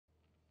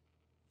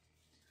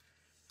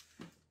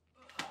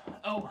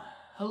Oh,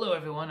 hello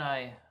everyone.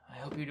 I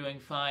hope you're doing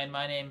fine.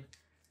 My name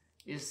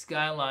is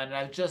Skyline, and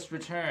I've just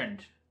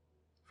returned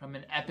from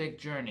an epic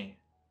journey.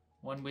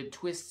 One with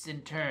twists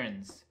and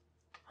turns,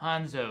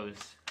 Hanzos,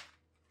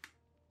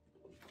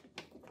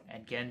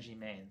 and Genji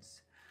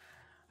mains.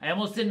 I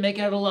almost didn't make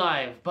it out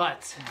alive,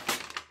 but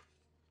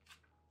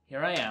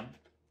here I am.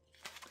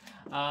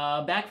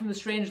 Back from the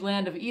strange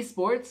land of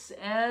esports,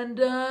 and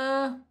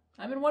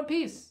I'm in one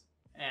piece.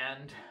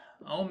 And,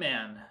 oh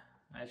man,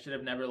 I should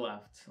have never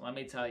left. Let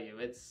me tell you,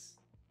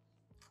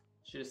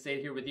 should have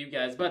stayed here with you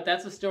guys. But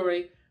that's a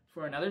story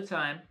for another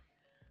time,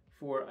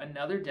 for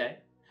another day.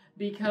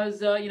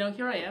 Because,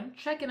 here I am,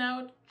 checking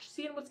out,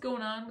 seeing what's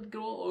going on with the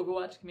good old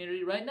Overwatch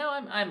community. Right now,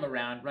 I'm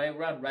around, right?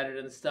 We're on Reddit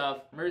and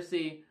stuff.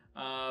 Mercy,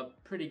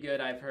 pretty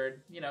good, I've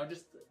heard.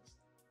 Just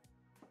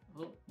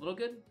a little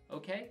good?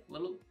 Okay?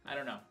 I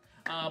don't know.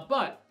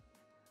 But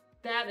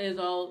that is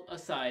all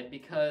aside,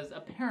 because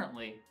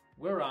apparently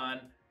we're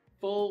on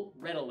full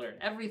red alert.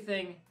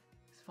 Everything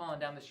has fallen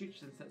down the chute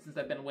since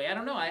I've been away. I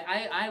don't know.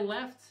 I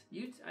left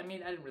YouTube. I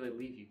mean, I didn't really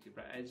leave YouTube,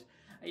 right?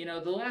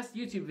 The last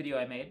YouTube video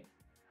I made,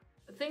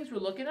 things were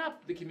looking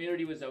up. The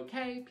community was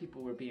okay.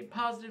 People were being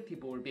positive.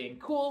 People were being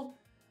cool.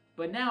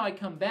 But now I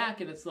come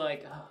back and it's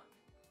like,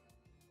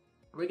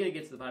 we're gonna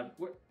get to the bottom.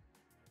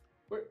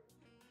 We're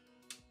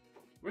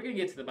gonna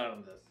get to the bottom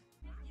of this.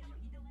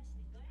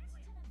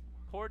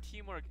 Poor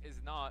teamwork is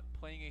not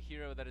playing a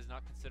hero that is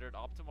not considered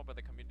optimal by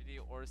the community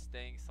or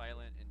staying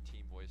silent in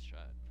team voice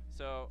chat.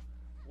 So,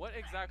 what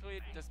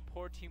exactly does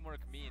poor teamwork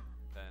mean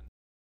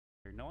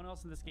then? No one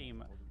else in this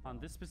game on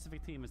this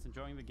specific team is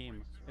enjoying the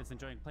game. It's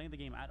enjoying playing the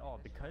game at all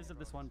because of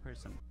this one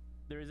person.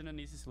 There isn't an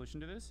easy solution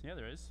to this. Yeah,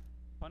 there is.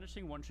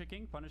 Punishing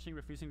one-tricking, punishing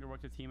refusing to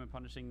work the team, and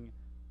punishing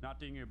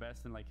not doing your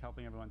best and like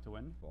helping everyone to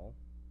win. Well,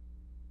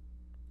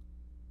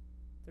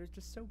 they're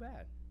just so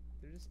bad.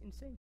 They're just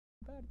insane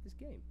bad at this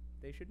game.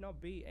 They should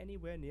not be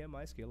anywhere near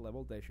my skill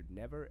level. They should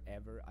never,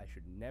 ever, I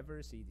should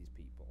never see these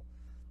people.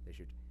 They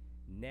should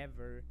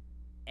never,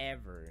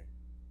 ever,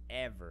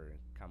 ever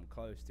come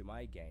close to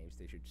my games.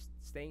 They should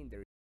stay in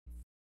their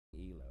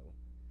elo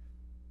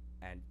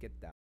and get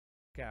the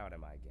f out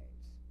of my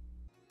games.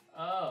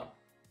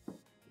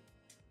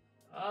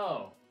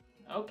 Oh,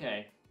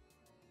 okay.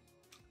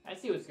 I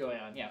see what's going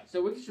on. Yeah,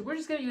 so we're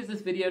just gonna use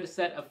this video to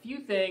set a few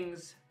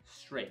things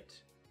straight.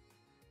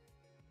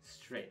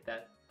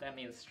 That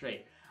means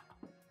straight.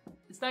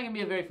 It's not gonna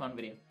be a very fun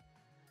video.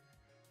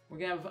 We're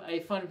gonna have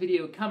a fun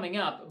video coming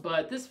up,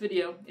 but this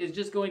video is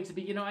just going to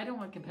be, I don't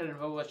want competitive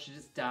Overwatch to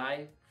just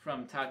die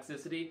from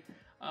toxicity.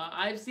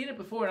 I've seen it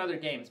before in other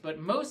games, but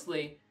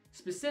mostly,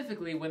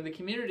 specifically, when the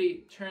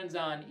community turns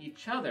on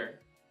each other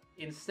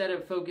instead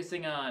of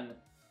focusing on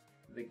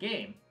the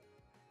game,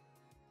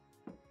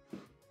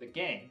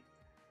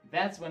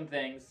 that's when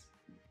things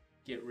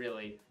get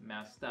really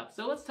messed up.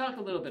 So let's talk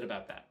a little bit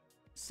about that.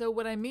 So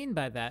what I mean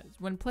by that is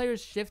when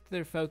players shift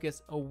their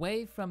focus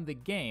away from the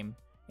game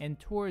and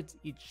towards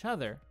each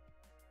other,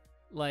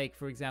 like,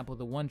 for example,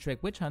 the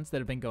one-trick witch hunts that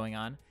have been going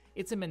on,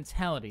 it's a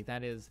mentality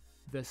that is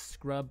the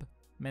scrub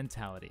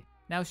mentality.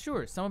 Now,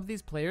 sure, some of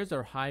these players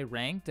are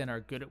high-ranked and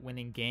are good at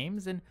winning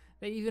games, and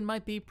they even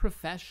might be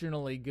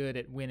professionally good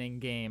at winning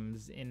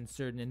games in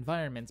certain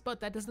environments,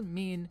 but that doesn't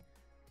mean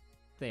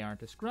they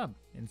aren't a scrub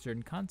in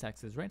certain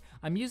contexts, right?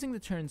 I'm using the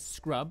term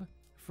scrub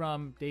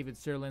from David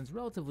Sirlin's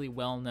relatively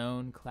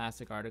well-known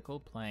classic article,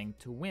 Playing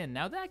to Win.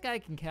 Now that guy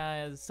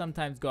can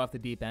sometimes go off the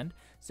deep end,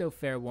 so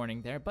fair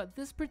warning there, but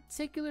this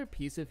particular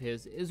piece of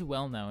his is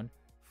well-known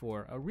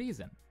for a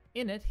reason.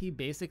 In it, he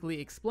basically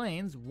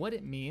explains what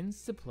it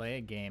means to play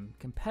a game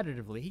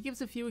competitively. He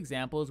gives a few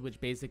examples which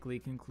basically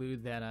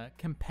conclude that a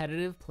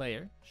competitive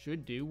player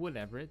should do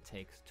whatever it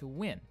takes to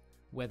win,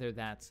 whether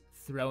that's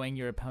throwing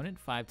your opponent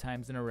 5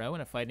 times in a row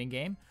in a fighting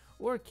game,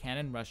 or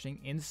cannon rushing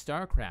in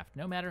StarCraft,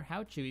 no matter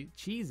how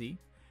cheesy,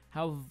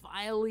 how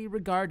vilely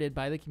regarded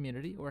by the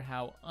community, or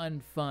how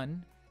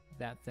unfun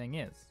that thing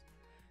is.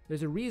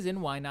 There's a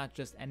reason why not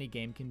just any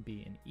game can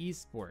be an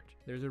esport.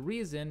 There's a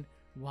reason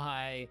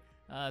why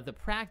the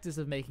practice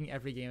of making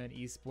every game an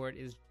esport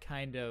is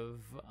kind of,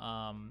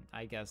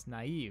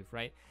 naive,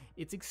 right?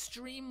 It's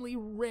extremely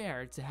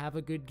rare to have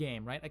a good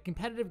game, right? A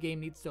competitive game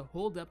needs to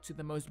hold up to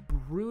the most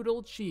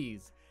brutal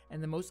cheese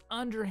and the most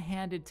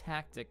underhanded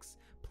tactics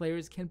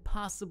players can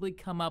possibly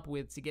come up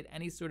with to get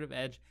any sort of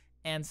edge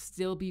and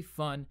still be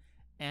fun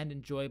and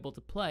enjoyable to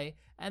play,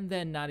 and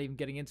then not even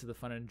getting into the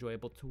fun and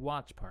enjoyable to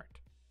watch part.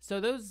 So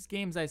those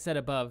games I said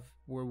above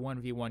were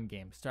 1v1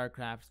 games,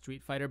 StarCraft,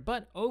 Street Fighter,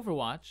 but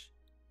Overwatch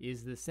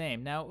is the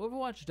same. Now,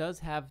 Overwatch does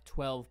have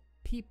 12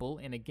 people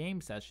in a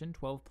game session,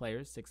 12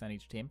 players, 6 on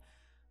each team,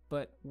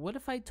 but what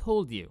if I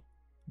told you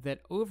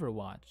that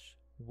Overwatch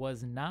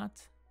was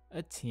not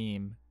a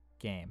team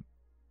game?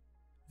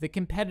 The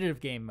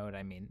competitive game mode,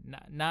 I mean,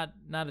 not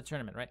a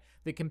tournament, right?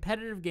 The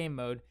competitive game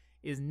mode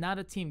is not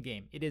a team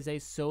game. It is a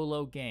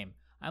solo game.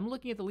 I'm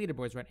looking at the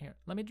leaderboards right here.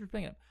 Let me just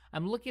bring it up.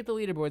 I'm looking at the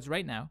leaderboards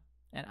right now,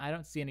 and I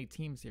don't see any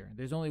teams here.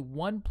 There's only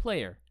one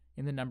player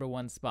in the number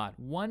 1 spot,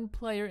 one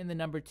player in the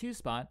number 2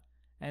 spot,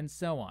 and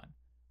so on.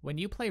 When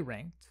you play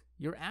ranked,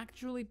 you're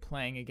actually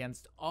playing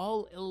against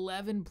all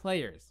 11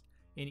 players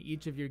in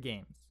each of your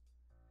games.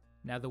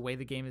 Now, the way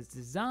the game is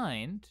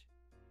designed,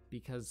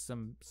 because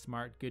some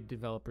smart, good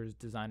developers,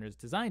 designers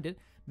designed it,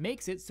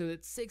 makes it so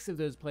that 6 of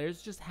those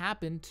players just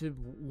happen to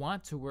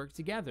want to work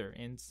together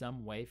in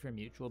some way for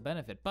mutual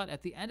benefit. But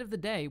at the end of the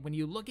day, when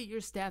you look at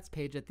your stats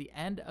page at the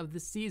end of the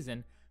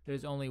season,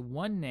 there's only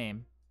one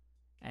name,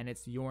 and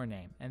it's your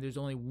name. And there's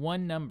only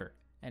one number,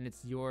 and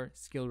it's your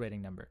skill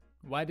rating number.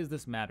 Why does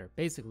this matter?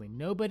 Basically,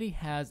 nobody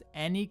has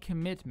any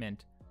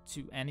commitment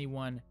to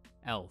anyone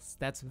else.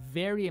 That's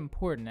very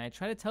important. I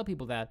try to tell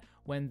people that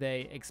when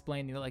they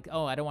explain, like,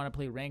 oh, I don't want to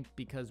play ranked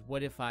because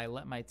what if I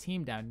let my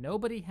team down?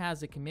 Nobody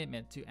has a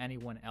commitment to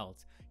anyone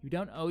else. You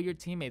don't owe your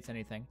teammates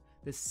anything.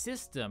 The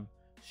system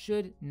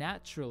should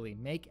naturally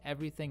make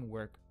everything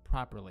work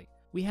properly.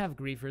 We have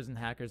griefers and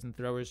hackers and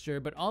throwers,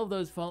 sure, but all of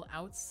those fall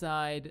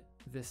outside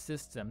the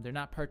system. They're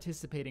not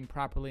participating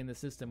properly in the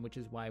system, which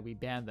is why we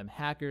ban them.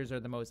 Hackers are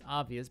the most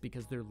obvious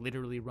because they're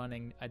literally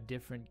running a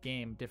different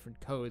game, different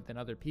code than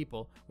other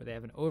people, where they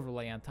have an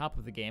overlay on top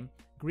of the game.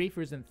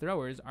 Griefers and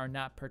throwers are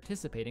not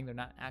participating. They're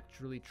not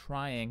actually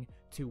trying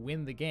to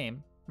win the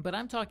game. But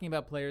I'm talking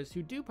about players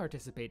who do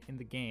participate in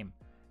the game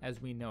as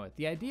we know it.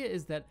 The idea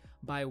is that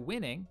by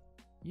winning,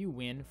 you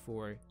win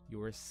for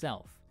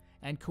yourself.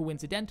 And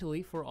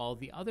coincidentally, for all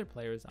the other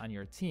players on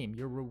your team,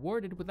 you're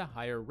rewarded with a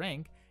higher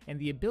rank and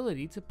the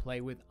ability to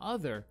play with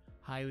other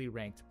highly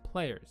ranked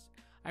players.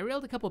 I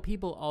railed a couple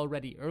people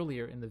already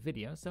earlier in the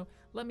video, so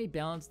let me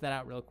balance that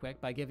out real quick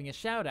by giving a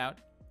shout out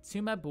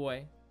to my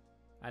boy.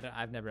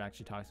 I've never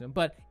actually talked to him,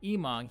 but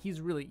Emong, he's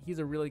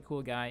a really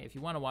cool guy. If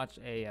you want to watch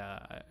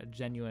a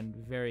genuine,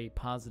 very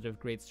positive,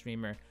 great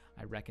streamer,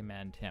 I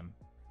recommend him.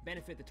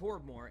 Benefit the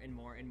Torb more and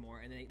more and more,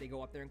 and then they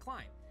go up there and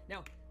climb.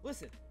 Now,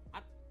 listen,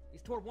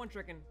 these Torb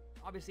one-tricking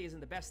obviously isn't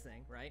the best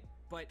thing, right?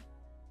 But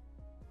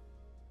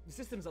the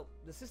system's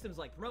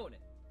like promoting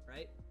it,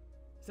 right?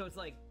 So it's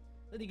like,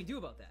 nothing you can do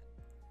about that.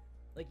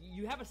 Like,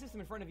 you have a system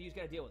in front of you, you just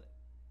gotta deal with it.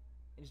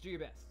 And just do your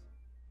best.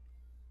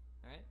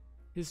 Alright?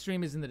 His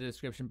stream is in the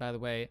description, by the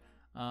way.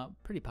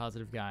 Pretty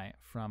positive guy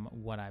from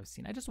what I've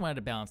seen. I just wanted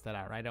to balance that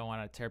out, right? I don't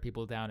want to tear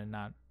people down and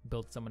not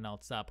build someone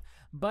else up.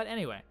 But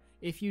anyway,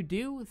 if you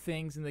do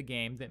things in the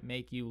game that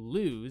make you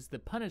lose, the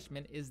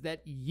punishment is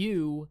that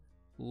you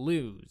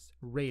lose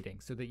rating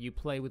so that you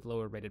play with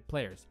lower rated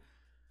players.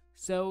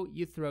 So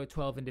you throw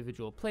 12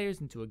 individual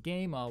players into a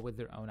game, all with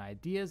their own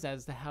ideas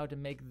as to how to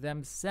make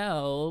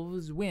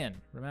themselves win.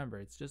 Remember,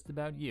 it's just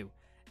about you.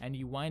 And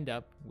you wind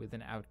up with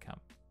an outcome.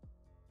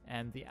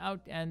 And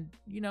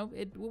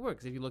it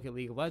works. If you look at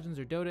League of Legends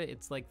or Dota,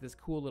 it's like this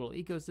cool little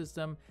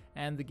ecosystem,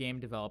 and the game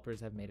developers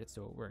have made it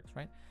so it works,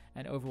 right?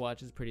 And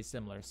Overwatch is pretty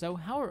similar. So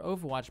how are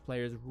Overwatch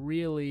players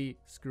really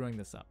screwing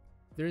this up?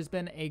 There's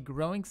been a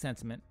growing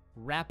sentiment,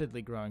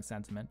 rapidly growing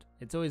sentiment,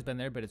 it's always been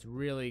there, but it's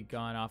really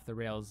gone off the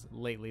rails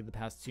lately, the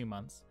past 2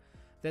 months,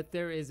 that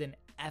there is an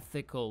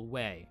ethical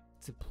way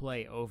to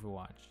play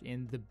Overwatch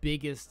in the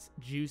biggest,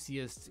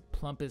 juiciest,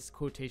 plumpest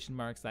quotation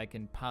marks I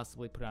can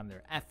possibly put on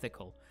there.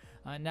 Ethical.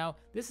 Now,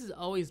 this has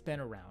always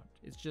been around.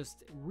 It's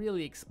just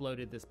really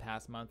exploded this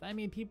past month. I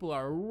mean, people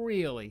are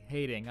really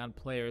hating on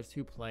players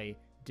who play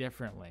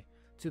differently,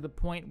 to the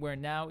point where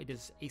now it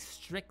is a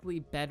strictly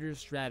better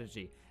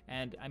strategy.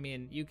 And I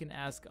mean, you can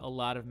ask a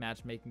lot of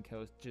matchmaking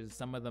coaches,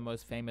 some of the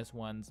most famous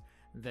ones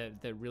that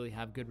really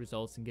have good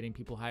results in getting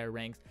people higher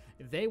ranks.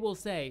 They will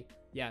say,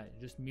 yeah,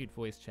 just mute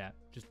voice chat.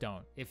 Just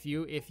don't. If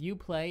you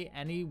play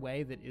any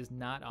way that is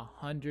not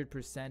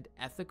 100%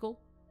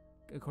 ethical,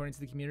 according to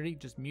the community,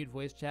 just mute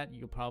voice chat.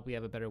 You'll probably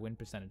have a better win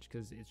percentage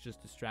because it's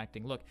just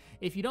distracting. Look,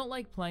 if you don't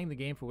like playing the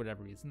game for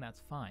whatever reason,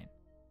 that's fine.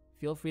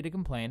 Feel free to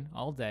complain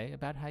all day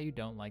about how you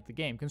don't like the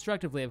game.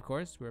 Constructively, of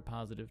course. We're a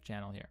positive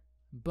channel here.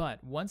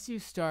 But once you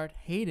start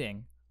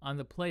hating on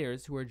the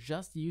players who are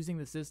just using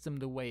the system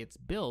the way it's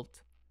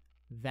built,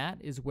 that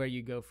is where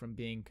you go from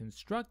being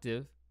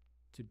constructive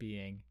to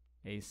being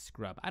a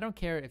scrub. I don't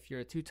care if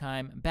you're a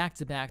 2-time,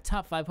 back-to-back,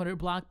 top 500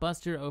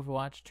 blockbuster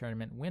Overwatch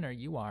tournament winner,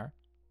 you are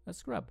a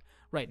scrub.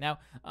 Right, now,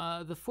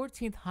 the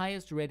 14th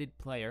highest rated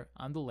player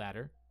on the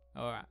ladder,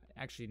 or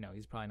actually no,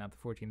 he's probably not the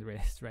 14th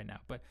rated right now,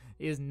 but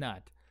is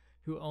Nut,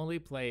 who only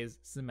plays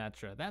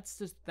Symmetra.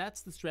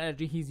 That's the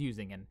strategy he's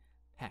using, and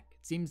heck,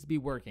 it seems to be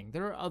working.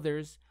 There are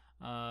others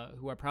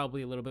who are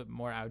probably a little bit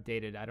more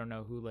outdated. I don't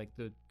know who like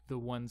the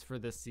ones for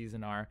this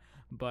season are,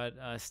 but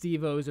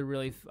Steve-O is a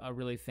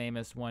really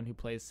famous one who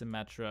plays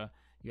Symmetra.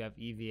 You have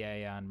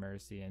EVA on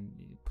Mercy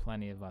and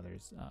plenty of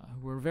others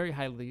who are very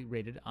highly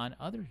rated on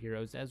other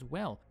heroes as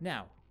well.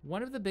 Now,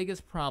 one of the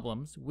biggest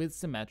problems with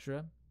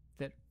Symmetra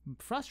that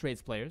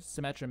frustrates players,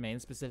 Symmetra main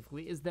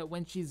specifically, is that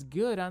when she's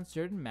good on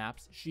certain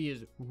maps, she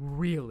is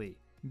really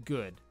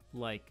good.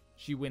 Like,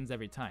 she wins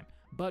every time.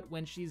 But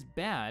when she's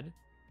bad,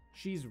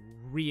 she's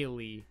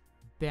really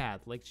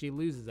bad. Like, she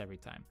loses every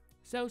time.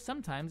 So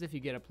sometimes if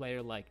you get a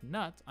player like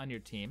Nut on your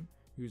team,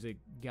 who's a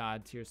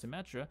god tier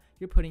Symmetra,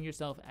 you're putting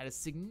yourself at a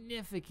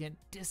significant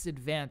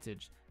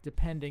disadvantage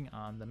depending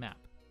on the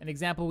map. An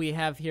example we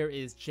have here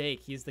is Jake.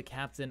 He's the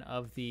captain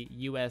of the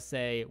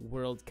USA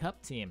World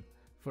Cup team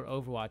for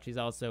Overwatch. He's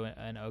also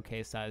an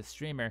okay-sized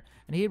streamer.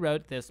 And he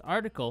wrote this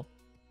article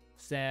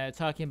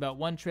talking about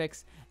one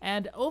tricks.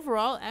 And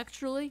overall,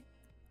 actually,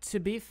 to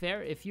be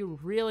fair, if you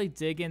really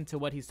dig into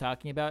what he's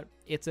talking about,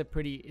 it's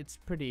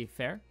pretty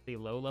fair, the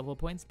low-level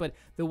points. But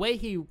the way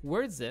he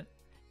words it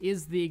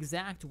is the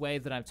exact way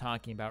that I'm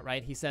talking about,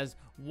 right? He says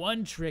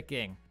one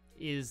tricking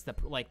is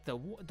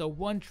the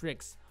one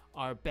tricks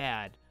are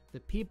bad. The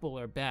people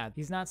are bad.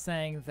 He's not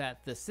saying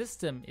that the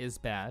system is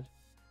bad.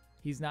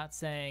 He's not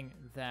saying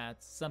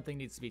that something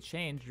needs to be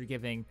changed or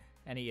giving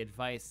any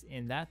advice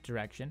in that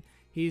direction.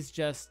 He's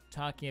just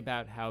talking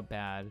about how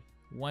bad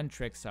one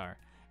tricks are.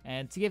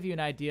 And to give you an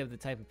idea of the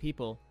type of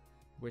people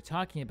we're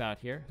talking about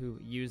here who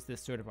use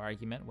this sort of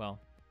argument, well...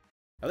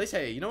 At least,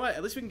 hey, you know what?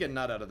 At least we can get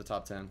Nut out of the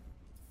top 10.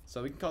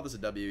 So we can call this a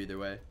W either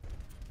way.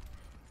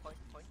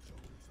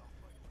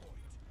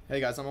 Hey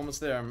guys, I'm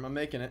almost there. I'm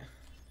making it.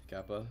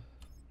 Kappa.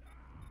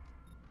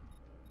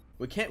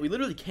 We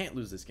literally can't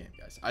lose this game,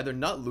 guys. Either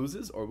Nut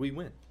loses or we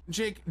win.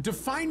 Jake,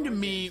 define to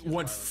me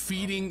what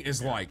feeding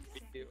is like.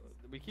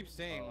 We keep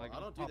saying like I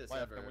don't do this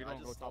ever. I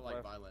just don't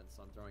like violence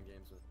on throwing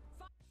games with.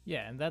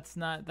 Yeah, and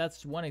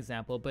that's one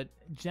example, but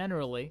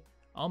generally,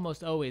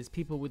 almost always,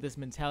 people with this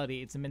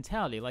mentality, it's a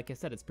mentality, like I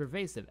said, it's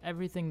pervasive.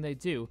 Everything they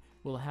do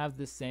will have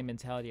this same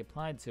mentality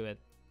applied to it,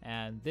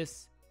 and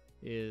this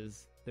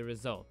is the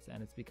result.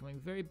 And it's becoming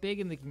very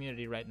big in the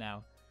community right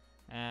now.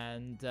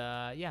 And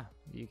yeah,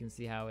 you can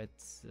see how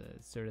it's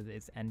sort of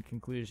its end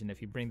conclusion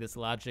if you bring this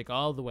logic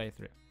all the way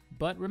through.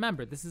 But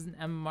remember, this is an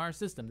MMR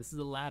system. This is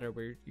a ladder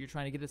where you're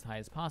trying to get as high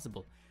as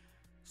possible.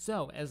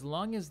 So as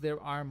long as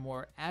there are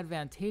more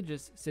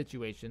advantageous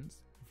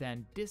situations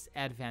than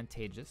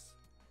disadvantageous,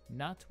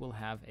 Nut will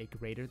have a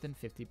greater than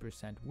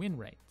 50% win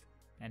rate,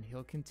 and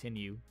he'll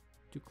continue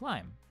to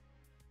climb.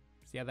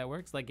 See how that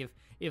works? Like if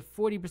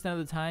 40% of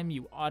the time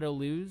you auto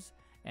lose,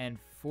 and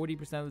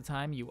 40% of the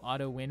time you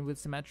auto win with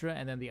Symmetra,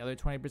 and then the other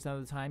 20%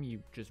 of the time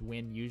you just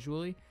win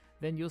usually,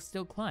 then you'll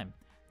still climb.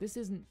 This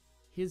isn't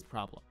his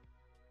problem.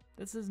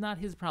 This is not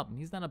his problem.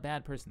 He's not a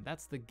bad person.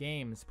 That's the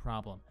game's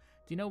problem.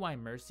 Do you know why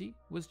Mercy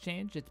was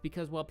changed? It's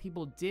because while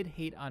people did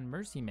hate on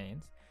Mercy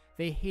mains,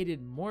 they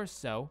hated more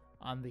so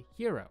on the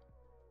hero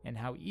and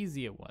how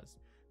easy it was.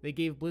 They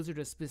gave Blizzard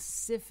a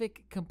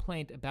specific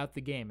complaint about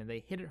the game, and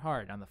they hit it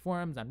hard on the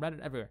forums, on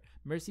Reddit, everywhere.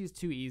 Mercy is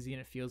too easy, and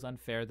it feels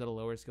unfair that a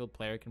lower skilled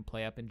player can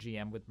play up in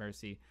GM with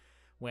Mercy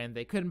when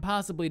they couldn't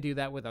possibly do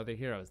that with other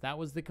heroes. That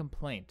was the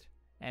complaint.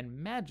 And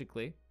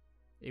magically,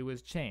 it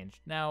was changed.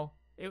 Now,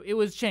 it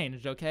was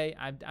changed, okay?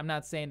 I'm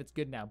not saying it's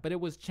good now, but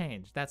it was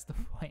changed. That's the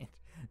point.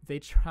 They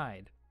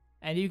tried.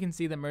 And you can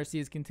see that Mercy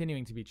is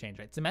continuing to be changed,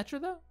 right?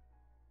 Symmetra, though?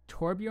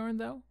 Torbjorn,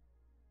 though?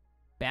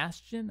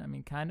 Bastion? I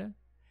mean, kinda.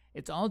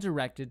 It's all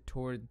directed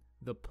toward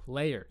the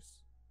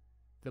players.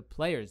 The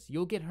players.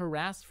 You'll get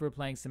harassed for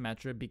playing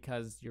Symmetra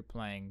because you're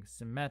playing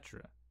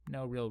Symmetra.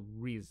 No real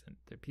reason.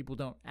 People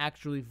don't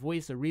actually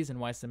voice a reason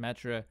why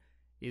Symmetra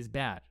is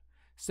bad.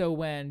 So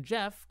when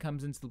Jeff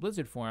comes into the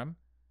Blizzard forum,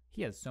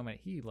 he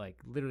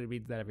literally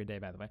reads that every day,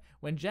 by the way.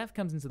 When Jeff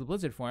comes into the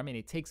Blizzard forum and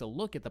he takes a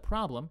look at the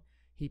problem,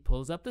 he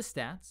pulls up the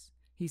stats,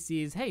 he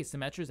sees, hey,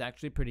 Symmetra's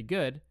actually pretty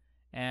good,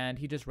 and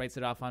he just writes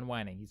it off on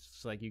whining. He's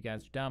just like, you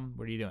guys are dumb,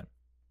 what are you doing?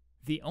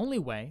 The only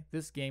way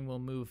this game will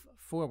move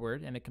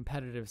forward in a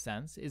competitive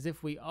sense is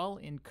if we all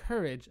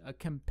encourage a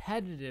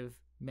competitive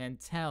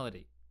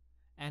mentality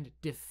and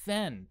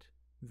defend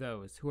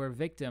those who are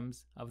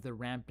victims of the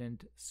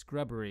rampant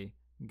scrubbery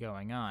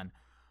going on.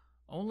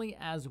 Only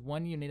as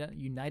one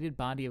united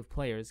body of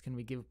players can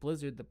we give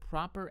Blizzard the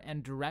proper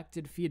and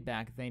directed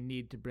feedback they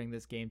need to bring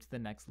this game to the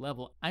next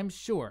level. I'm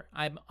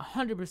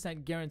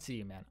 100% guarantee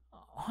you, man,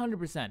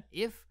 100%,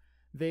 if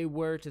they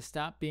were to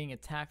stop being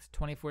attacked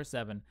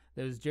 24/7,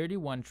 those dirty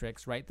one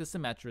tricks, right? The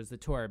Symmetras, the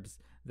Torbs,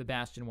 the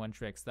Bastion one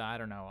tricks, the, I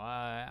don't know,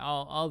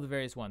 all the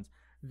various ones,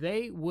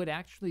 they would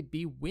actually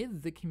be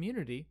with the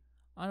community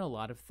on a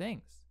lot of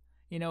things.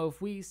 You know,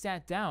 if we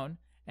sat down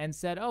and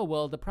said, oh,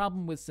 well, the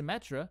problem with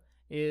Symmetra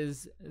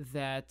is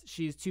that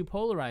she's too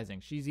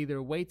polarizing. She's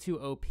either way too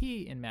OP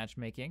in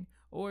matchmaking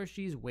or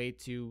she's way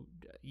too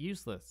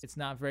useless. It's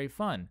not very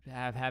fun to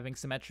having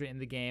Symmetra in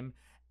the game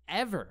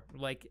ever.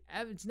 Like,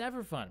 it's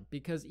never fun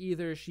because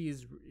either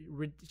she's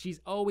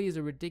always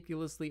a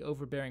ridiculously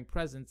overbearing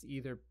presence,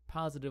 either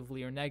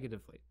positively or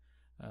negatively.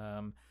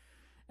 And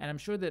I'm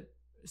sure that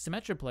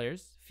Symmetra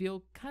players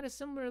feel kind of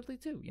similarly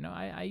too. You know,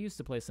 I used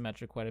to play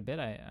Symmetra quite a bit.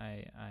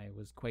 I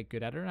was quite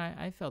good at her, and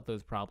I felt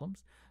those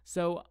problems.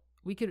 So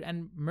we could,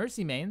 and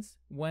Mercy mains,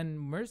 when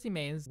Mercy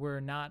mains were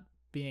not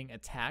being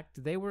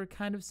attacked, they were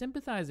kind of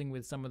sympathizing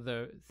with some of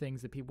the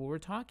things that people were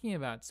talking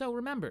about. So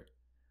remember,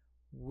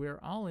 we're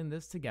all in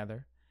this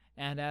together.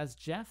 And as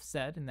Jeff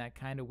said in that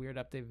kind of weird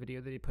update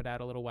video that he put out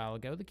a little while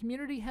ago, the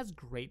community has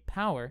great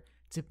power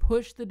to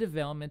push the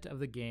development of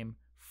the game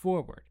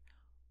forward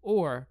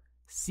or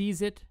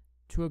seize it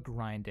to a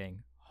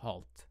grinding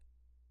halt.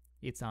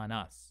 It's on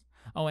us.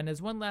 Oh, and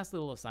as one last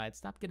little aside,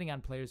 stop getting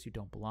on players who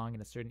don't belong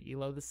in a certain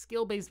elo. The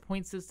skill-based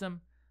point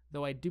system,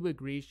 though I do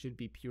agree should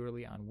be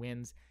purely on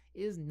wins,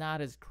 is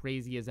not as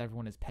crazy as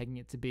everyone is pegging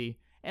it to be.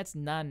 It's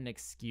not an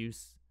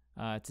excuse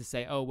to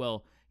say, oh,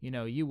 well,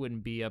 you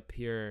wouldn't be up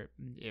here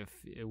if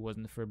it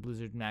wasn't for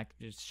Blizzard and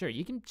Activision. Sure,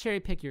 you can cherry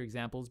pick your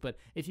examples, but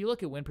if you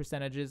look at win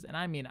percentages, and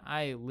I mean,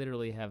 I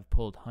literally have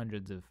pulled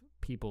hundreds of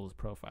people's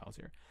profiles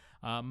here.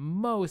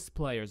 Most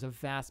players, a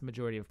vast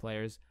majority of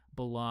players,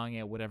 belong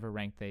at whatever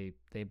rank they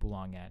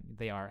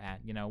are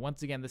at.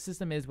 Once again, the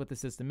system is what the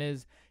system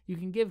is. You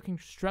can give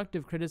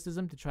constructive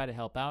criticism to try to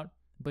help out,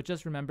 but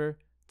just remember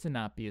to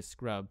not be a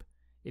scrub.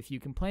 If you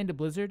complain to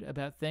Blizzard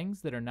about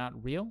things that are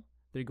not real,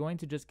 they're going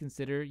to just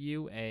consider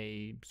you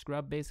a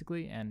scrub,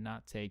 basically, and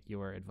not take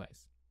your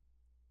advice.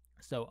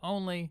 So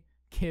only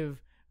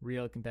give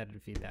real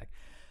competitive feedback.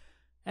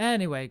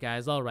 Anyway,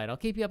 guys, all right. I'll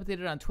keep you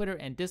updated on Twitter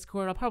and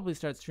Discord. I'll probably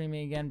start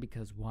streaming again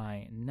because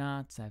why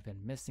not? I've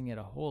been missing it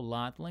a whole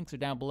lot. The links are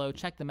down below.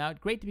 Check them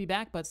out. Great to be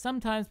back, but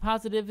sometimes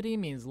positivity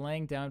means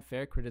laying down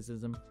fair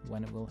criticism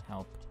when it will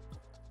help.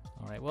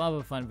 All right, we'll have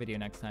a fun video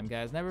next time,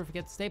 guys. Never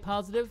forget to stay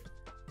positive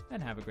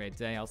and have a great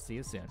day. I'll see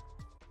you soon.